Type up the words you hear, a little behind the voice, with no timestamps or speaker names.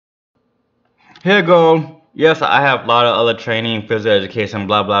Here you go. Yes, I have a lot of other training, physical education,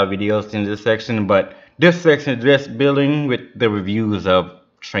 blah blah videos in this section, but this section is just building with the reviews of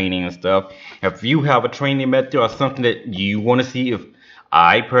training and stuff. If you have a training method or something that you want to see if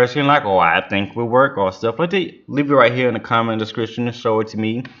I personally like or I think will work or stuff like that, leave it right here in the comment description and show it to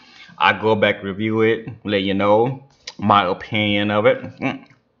me. I go back review it, let you know my opinion of it.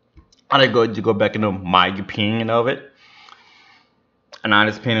 I go back into my opinion of it. An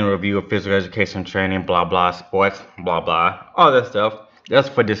honest opinion review of physical education training, blah blah, sports, blah blah, all that stuff. That's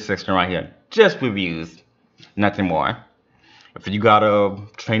for this section right here. Just reviews, nothing more. If you got a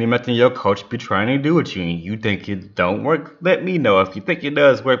training method your coach be trying to do with you and you think it don't work, let me know. If you think it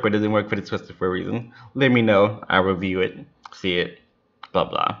does work but it doesn't work for this specific reason, let me know. I'll review it, see it, blah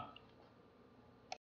blah.